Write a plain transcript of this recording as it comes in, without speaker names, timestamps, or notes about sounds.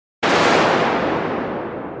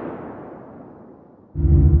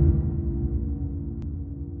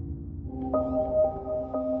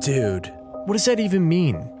Dude. What does that even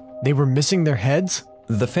mean? They were missing their heads?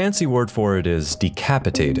 The fancy word for it is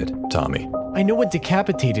decapitated, Tommy. I know what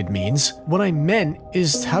decapitated means. What I meant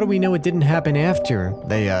is, how do we know it didn't happen after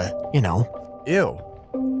they, you know? Ew.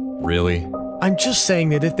 Really? I'm just saying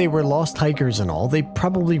that if they were lost hikers and all, they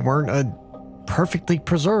probably weren't, perfectly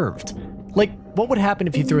preserved. Like, what would happen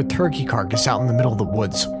if you threw a turkey carcass out in the middle of the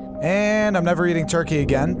woods? And I'm never eating turkey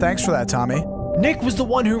again. Thanks for that, Tommy. Nick was the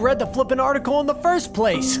one who read the flippin' article in the first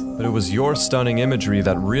place! But it was your stunning imagery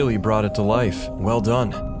that really brought it to life. Well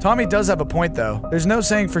done. Tommy does have a point, though. There's no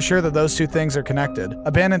saying for sure that those two things are connected.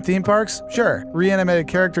 Abandoned theme parks? Sure. Reanimated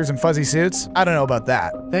characters in fuzzy suits? I don't know about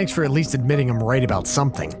that. Thanks for at least admitting I'm right about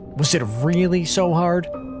something. Was it really so hard?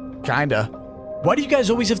 Kinda. Why do you guys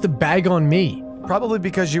always have to bag on me? Probably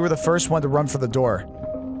because you were the first one to run for the door.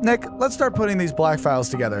 Nick, let's start putting these black files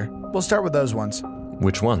together. We'll start with those ones.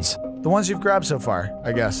 Which ones? The ones you've grabbed so far,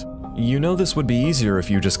 I guess. You know this would be easier if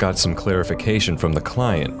you just got some clarification from the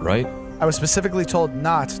client, right? I was specifically told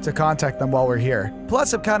not to contact them while we're here.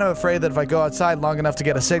 Plus, I'm kind of afraid that if I go outside long enough to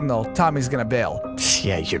get a signal, Tommy's gonna bail.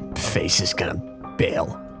 Yeah, your face is gonna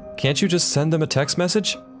bail. Can't you just send them a text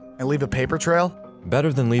message? And leave a paper trail?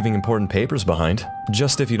 Better than leaving important papers behind.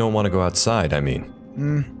 Just if you don't want to go outside, I mean.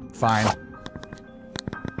 Fine.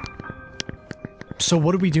 So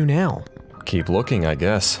what do we do now? Keep looking, I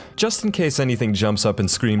guess. Just in case anything jumps up and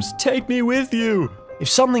screams, "Take me with you!" If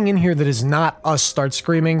something in here that is not us starts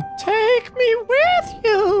screaming, "Take me with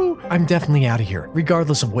you!" I'm definitely out of here,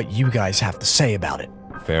 regardless of what you guys have to say about it.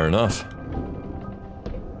 Fair enough.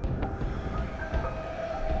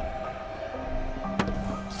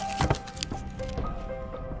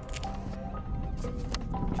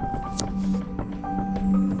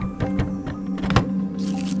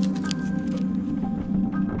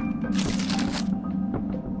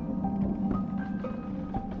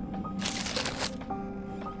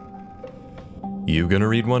 You gonna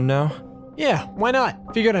read one now? Yeah, why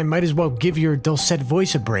not? Figured I might as well give your dulcet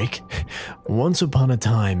voice a break. Once upon a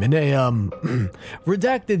time, in a,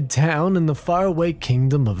 redacted town in the faraway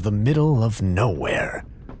kingdom of the middle of nowhere.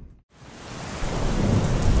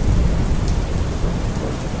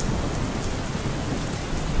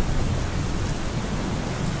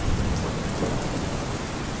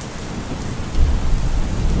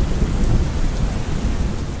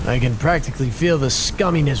 I can practically feel the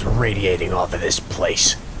scumminess radiating off of this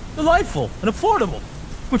place. Delightful and affordable,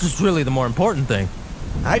 which is really the more important thing.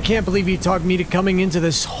 I can't believe you talked me to coming into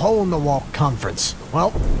this hole-in-the-wall conference.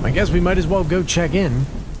 Well, I guess we might as well go check in.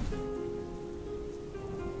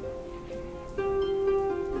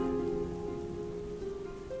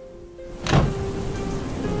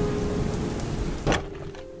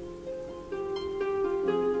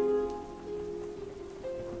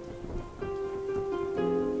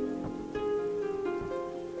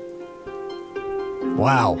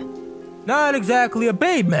 Wow. Not exactly a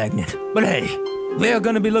babe magnet, but hey, they're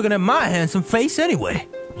gonna be looking at my handsome face anyway.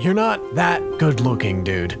 You're not that good-looking,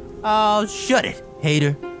 dude. Oh, shut it,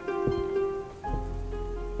 hater.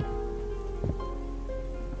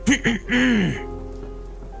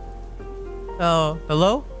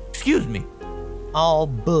 Hello? Excuse me. All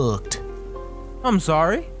booked. I'm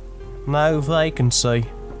sorry. No vacancy.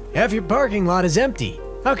 Half your parking lot is empty.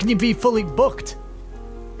 How can you be fully booked?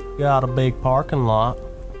 Got a big parking lot.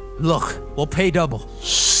 Look, we'll pay double.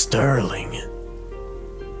 Sterling.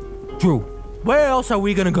 Drew, where else are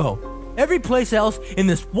we gonna go? Every place else in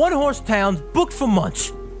this one-horse town's booked for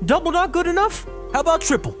months. Double not good enough? How about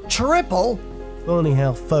triple? Triple? Funny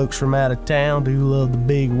how folks from out of town do love the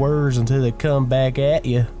big words until they come back at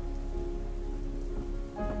you.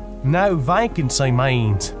 No vacancy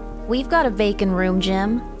means. We've got a vacant room,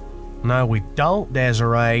 Jim. No, we don't,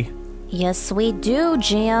 Desiree. Yes, we do,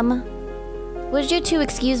 Jim. Would you two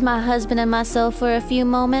excuse my husband and myself for a few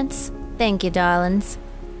moments? Thank you, darlings.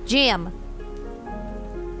 Jim.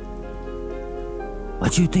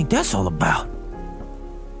 What do you think that's all about?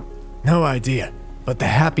 No idea. But the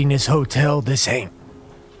Happiness Hotel, this ain't.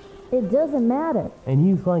 It doesn't matter. And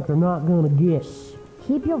you think they're not gonna get...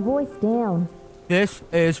 Keep your voice down. This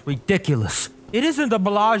is ridiculous. It isn't the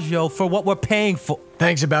Bellagio for what we're paying for.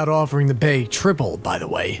 Thanks about offering to pay triple, by the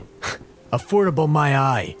way. Affordable my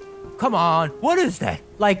eye. Come on, what is that?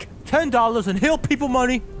 Like $10 and hill people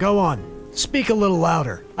money? Go on. Speak a little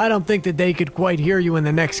louder. I don't think that they could quite hear you in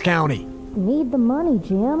the next county. Need the money,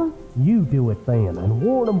 Jim. You do it then, and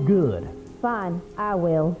warn them good. Fine, I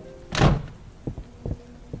will.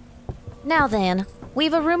 Now then,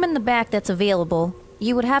 we've a room in the back that's available.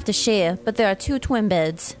 You would have to share, but there are 2 twin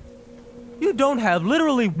beds. You don't have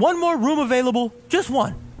literally one more room available? Just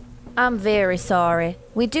one? I'm very sorry.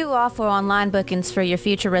 We do offer online bookings for your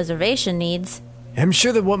future reservation needs. I'm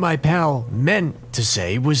sure that what my pal meant to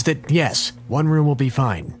say was that, yes, one room will be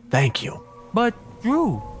fine. Thank you. But,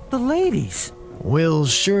 Drew, the ladies. We'll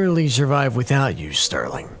surely survive without you,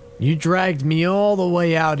 Sterling. You dragged me all the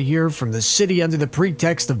way out here from the city under the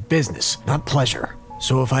pretext of business, not pleasure.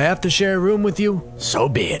 So if I have to share a room with you, so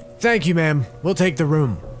be it. Thank you, ma'am. We'll take the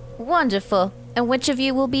room. Wonderful. And which of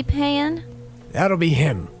you will be paying? That'll be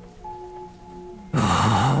him.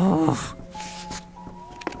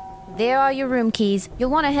 There are your room keys. You'll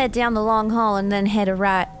want to head down the long hall and then head a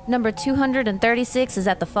right. Number 236 is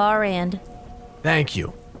at the far end. Thank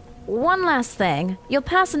you. One last thing. You'll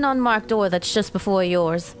pass an unmarked door that's just before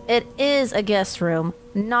yours. It is a guest room,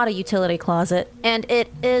 not a utility closet, and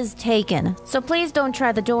it is taken. So please don't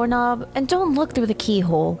try the doorknob and don't look through the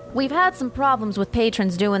keyhole. We've had some problems with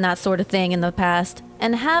patrons doing that sort of thing in the past,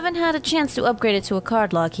 and haven't had a chance to upgrade it to a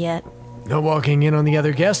card lock yet. No walking in on the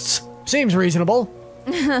other guests? Seems reasonable.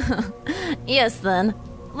 Yes then.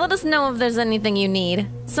 Let us know if there's anything you need.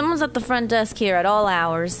 Someone's at the front desk here at all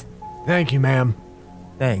hours. Thank you, ma'am.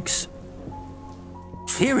 Thanks.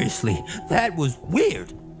 Seriously, that was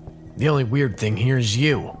weird. The only weird thing here is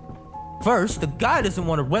you. First, the guy doesn't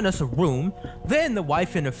want to rent us a room. Then the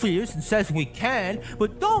wife interferes and says we can,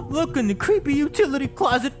 but don't look in the creepy utility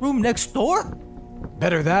closet room next door.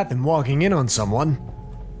 Better that than walking in on someone.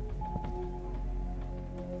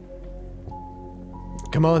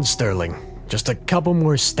 Come on, Sterling. Just a couple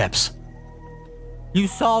more steps. You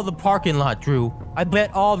saw the parking lot, Drew. I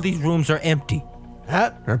bet all these rooms are empty.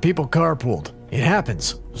 That or people carpooled. It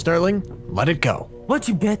happens. Sterling, let it go. But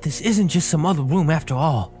you bet this isn't just some other room after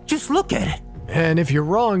all. Just look at it. And if you're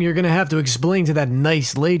wrong, you're gonna have to explain to that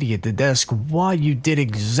nice lady at the desk why you did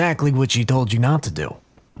exactly what she told you not to do.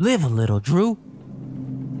 Live a little, Drew.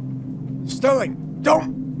 Sterling,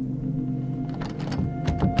 don't!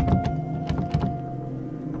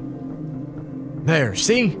 There,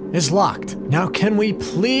 see? It's locked. Now can we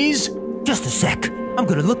please? Just a sec. I'm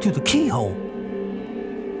gonna look through the keyhole.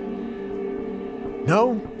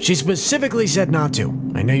 No, she specifically said not to.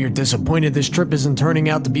 I know you're disappointed this trip isn't turning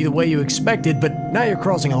out to be the way you expected, but now you're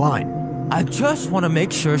crossing a line. I just want to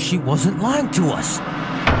make sure she wasn't lying to us.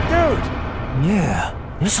 Dude! Yeah,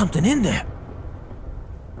 there's something in there.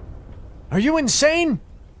 Are you insane?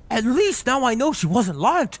 At least now I know she wasn't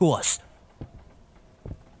lying to us.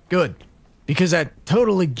 Good. Because that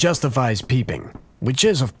totally justifies peeping. Which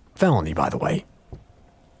is a felony, by the way.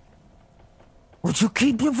 Would you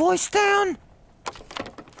keep your voice down?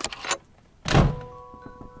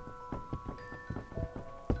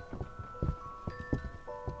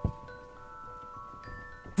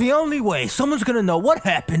 The only way someone's gonna know what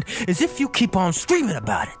happened is if you keep on screaming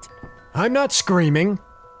about it. I'm not screaming.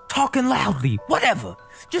 Talking loudly, whatever.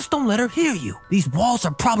 Just don't let her hear you. These walls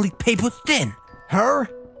are probably paper thin. Her?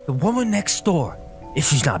 The woman next door. If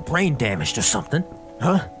she's not brain damaged or something.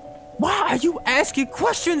 Huh? Why are you asking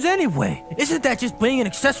questions anyway? Isn't that just being an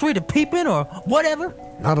accessory to peeping or whatever?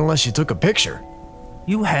 Not unless you took a picture.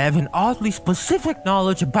 You have an oddly specific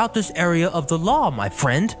knowledge about this area of the law, my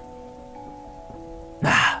friend.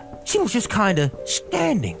 Nah, she was just kinda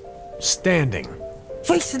standing. Standing.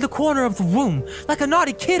 Facing the corner of the room, like a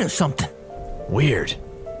naughty kid or something. Weird.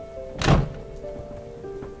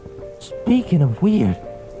 Speaking of weird,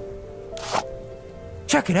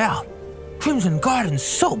 check it out. Crimson Garden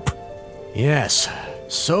soap. Yes,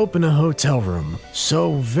 soap in a hotel room.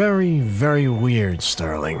 So very, very weird,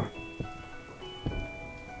 Sterling.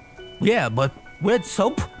 Yeah, but red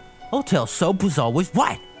soap? Hotel soap is always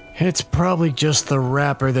white. It's probably just the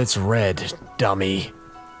wrapper that's red, dummy.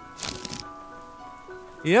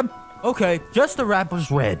 Yep. Okay, just the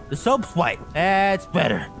wrapper's red. The soap's white. That's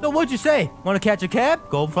better. So what'd you say? Want to catch a cab?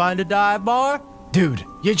 Go find a dive bar? Dude,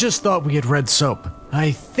 you just thought we had red soap.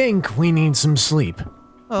 I think we need some sleep.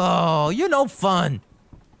 Oh, you're no fun.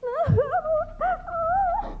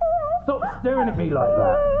 Stop staring at me like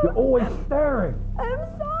that. You're always staring. I'm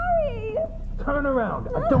sorry. Turn around.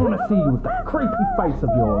 I don't want to see you with that creepy face of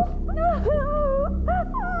yours.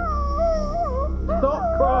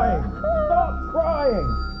 Stop crying. Stop crying.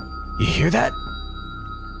 You hear that?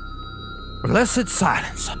 Blessed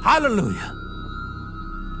silence. Hallelujah.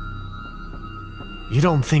 You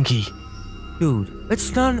don't think he... Dude,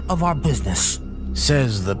 it's none of our business.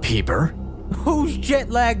 Says the peeper. Who's jet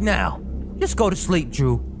lagged now? Just go to sleep,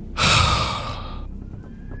 Drew.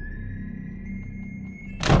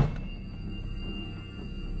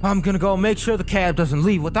 I'm gonna go make sure the cab doesn't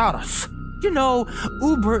leave without us. You know,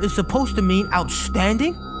 Uber is supposed to mean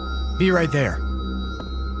outstanding. Be right there.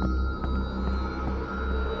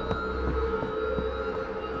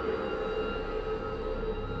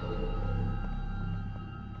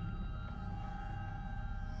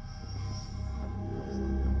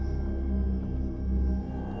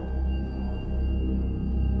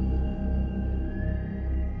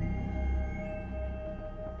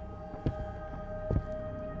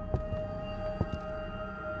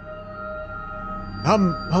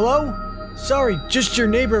 Hello? Sorry, just your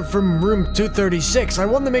neighbor from room 236. I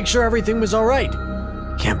wanted to make sure everything was alright.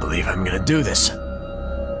 Can't believe I'm gonna do this.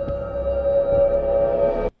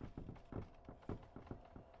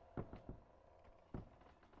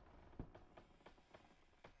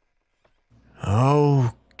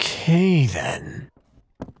 Okay, then.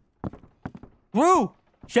 Rue,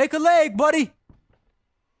 shake a leg, buddy.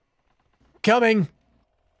 Coming.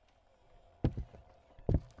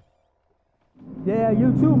 Yeah,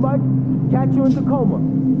 you too, Mike. Catch you in Tacoma.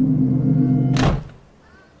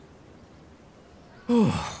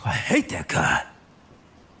 I hate that guy.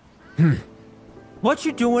 What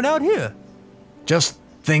you doing out here? Just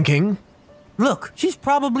thinking. Look, she's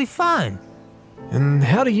probably fine. And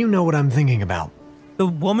how do you know what I'm thinking about? The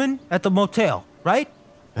woman at the motel, right?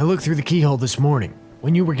 I looked through the keyhole this morning,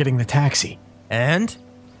 when you were getting the taxi. And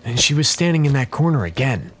she was standing in that corner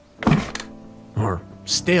again. Or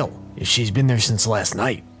still, if she's been there since last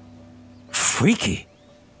night. Freaky.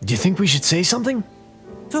 Do you think we should say something?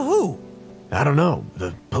 To who? I don't know.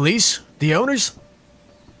 The police? The owners?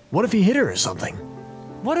 What if he hit her or something?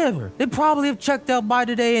 Whatever. They probably have checked out by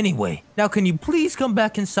today anyway. Now can you please come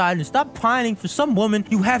back inside and stop pining for some woman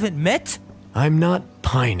you haven't met? I'm not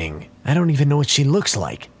pining. I don't even know what she looks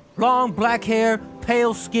like. Long black hair,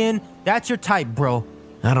 pale skin. That's your type, bro.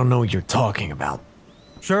 I don't know what you're talking about.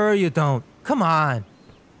 Sure you don't. Come on.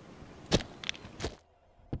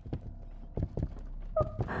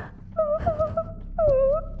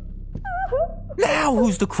 Now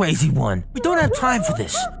who's the crazy one? We don't have time for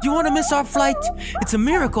this. Do you want to miss our flight? It's a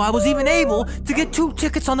miracle I was even able to get 2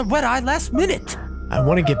 tickets on the red-eye last minute. I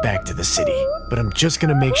want to get back to the city, but I'm just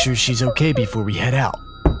gonna make sure she's okay before we head out.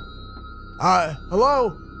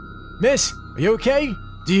 Hello? Miss, are you okay?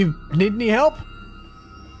 Do you need any help?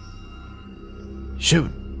 Shoot.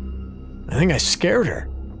 I think I scared her.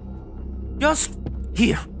 Just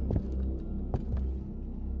here.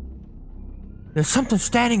 There's something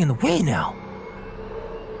standing in the way now.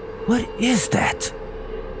 What is that?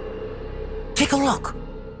 Take a look.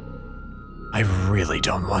 I really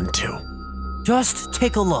don't want to. Just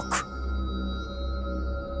take a look.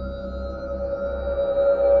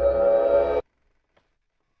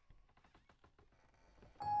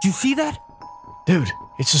 Do you see that? Dude,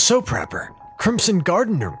 it's a soap wrapper. Crimson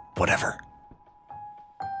Garden or whatever.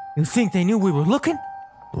 You think they knew we were looking?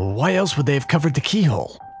 Well, why else would they have covered the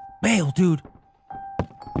keyhole? Mail, dude.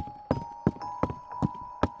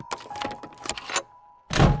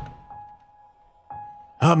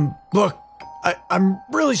 Look, I'm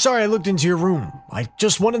really sorry I looked into your room. I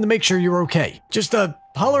just wanted to make sure you were okay. Just,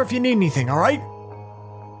 holler if you need anything, alright?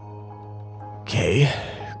 Okay,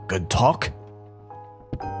 good talk.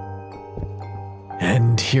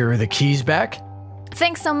 And here are the keys back.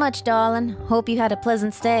 Thanks so much, darling. Hope you had a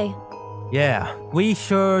pleasant stay. Yeah, we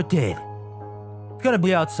sure did. It's gonna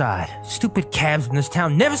be outside. Stupid cabs in this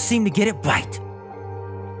town never seem to get it right.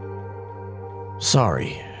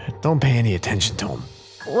 Sorry, don't pay any attention to him.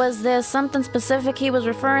 Was there something specific he was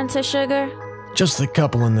referring to, Sugar? Just the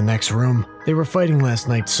couple in the next room. They were fighting last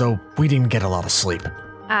night, so we didn't get a lot of sleep.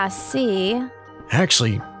 I see.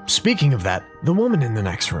 Actually, speaking of that, the woman in the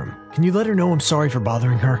next room. Can you let her know I'm sorry for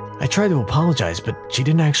bothering her? I tried to apologize, but she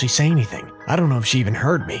didn't actually say anything. I don't know if she even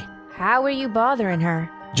heard me. How were you bothering her?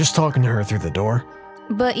 Just talking to her through the door.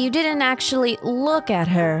 But you didn't actually look at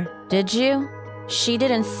her, did you? She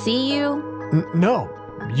didn't see you? No,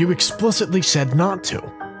 you explicitly said not to.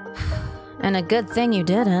 And a good thing you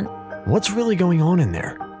didn't. What's really going on in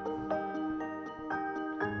there?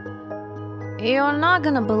 You're not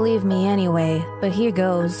gonna believe me anyway, but here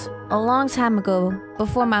goes. A long time ago,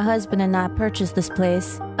 before my husband and I purchased this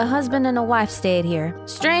place, a husband and a wife stayed here.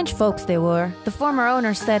 Strange folks they were. The former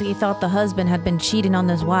owner said he thought the husband had been cheating on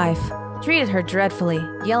his wife. Treated her dreadfully,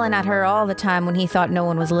 yelling at her all the time when he thought no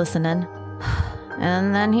one was listening.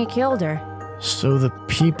 And then he killed her. So the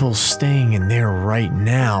people staying in there right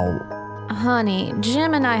now... Honey,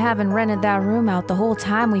 Jim and I haven't rented that room out the whole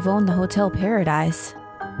time we've owned the Hotel Paradise.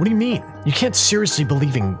 What do you mean? You can't seriously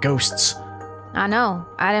believe in ghosts. I know.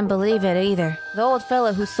 I didn't believe it either. The old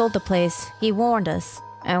fellow who sold the place, he warned us,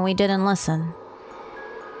 and we didn't listen.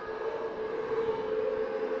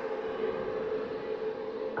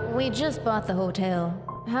 We just bought the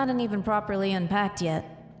hotel. Hadn't even properly unpacked yet.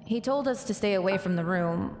 He told us to stay away from the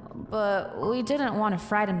room, but we didn't want to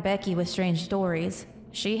frighten Becky with strange stories.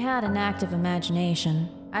 She had an active imagination.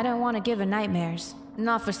 I didn't want to give her nightmares.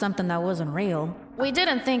 Not for something that wasn't real. We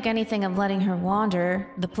didn't think anything of letting her wander.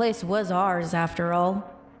 The place was ours, after all.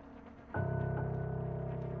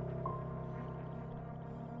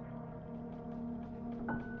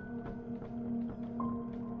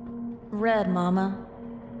 Red, Mama.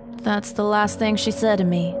 That's the last thing she said to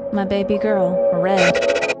me. My baby girl, Red.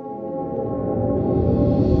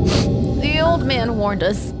 The old man warned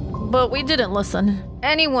us, but we didn't listen.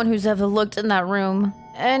 Anyone who's ever looked in that room,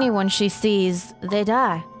 anyone she sees, they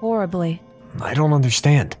die horribly. I don't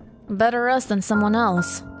understand. Better us than someone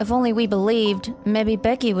else. If only we believed, maybe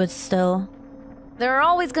Becky would still. There are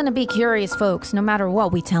always gonna be curious folks, no matter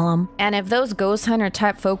what we tell them. And if those ghost hunter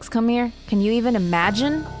type folks come here, can you even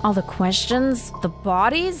imagine? All the questions? The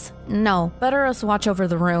bodies? No, better us watch over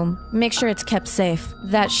the room. Make sure it's kept safe.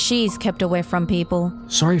 That she's kept away from people.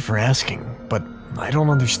 Sorry for asking, but I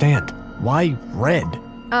don't understand. Why red?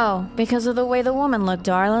 Oh, because of the way the woman looked,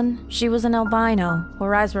 darling. She was an albino.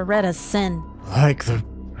 Her eyes were red as sin. Like the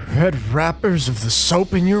red wrappers of the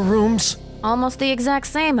soap in your rooms? Almost the exact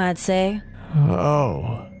same, I'd say.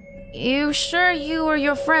 Oh. You sure you or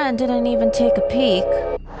your friend didn't even take a peek?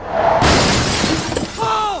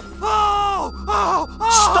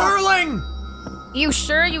 Sterling! You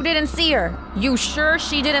sure you didn't see her? You sure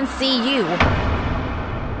she didn't see you?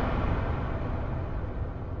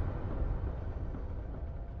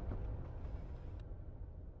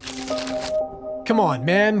 Come on,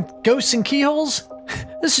 man. Ghosts and keyholes?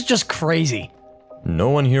 This is just crazy. No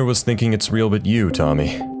one here was thinking it's real but you,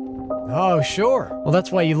 Tommy. Oh, sure. Well,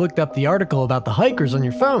 that's why you looked up the article about the hikers on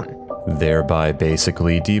your phone. Thereby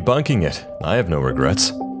basically debunking it. I have no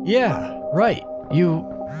regrets. Yeah, right. You...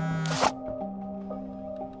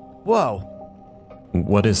 Whoa.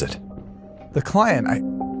 What is it? The client,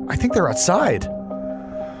 I think they're outside.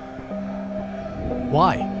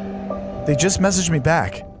 Why? They just messaged me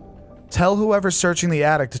back. Tell whoever's searching the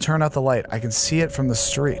attic to turn out the light. I can see it from the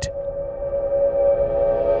street.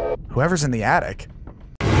 Whoever's in the attic?